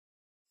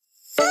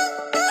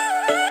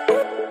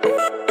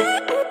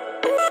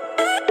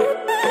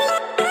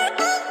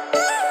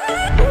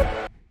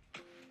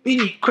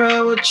Meaning cry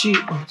what she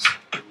wants.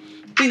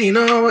 Meaning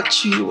know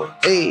what you want.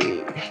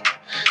 Hey.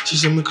 She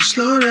said, make her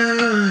slow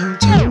down.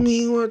 Tell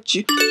me what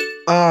you...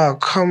 Ah,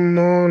 come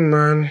on,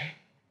 man.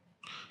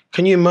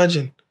 Can you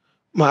imagine?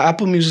 My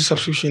Apple Music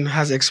subscription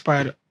has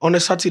expired on a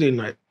Saturday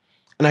night.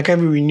 And I can't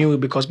even renew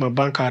it because my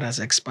bank card has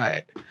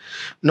expired.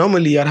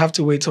 Normally, I'd have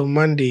to wait till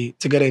Monday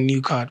to get a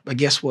new card. But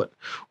guess what?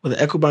 With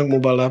the Ecobank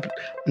mobile app,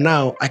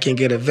 now I can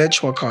get a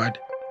virtual card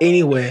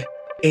anywhere,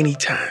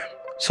 anytime.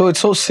 So it's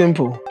so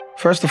simple.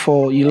 First of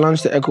all, you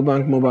launch the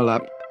Ecobank mobile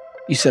app.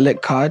 You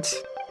select cards.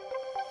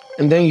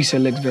 And then you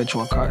select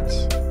virtual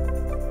cards.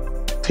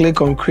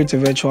 Click on create a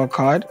virtual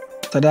card.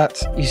 After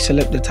that, you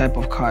select the type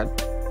of card.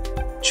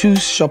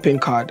 Choose shopping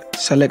card.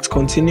 Select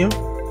continue.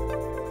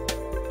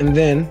 And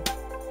then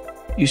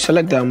you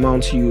select the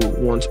amount you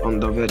want on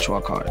the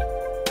virtual card.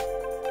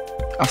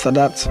 After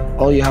that,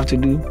 all you have to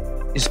do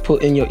is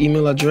put in your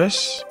email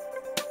address,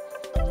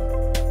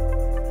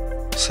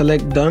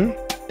 select done,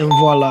 and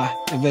voila,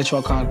 the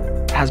virtual card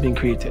has been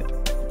created.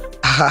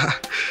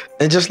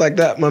 And just like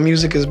that, my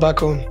music is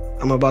back on.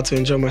 I'm about to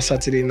enjoy my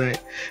Saturday night.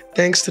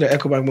 Thanks to the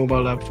Ecobank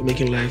mobile app for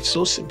making life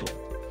so simple.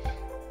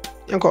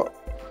 Yanko.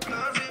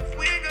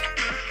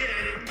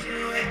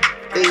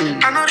 Hey.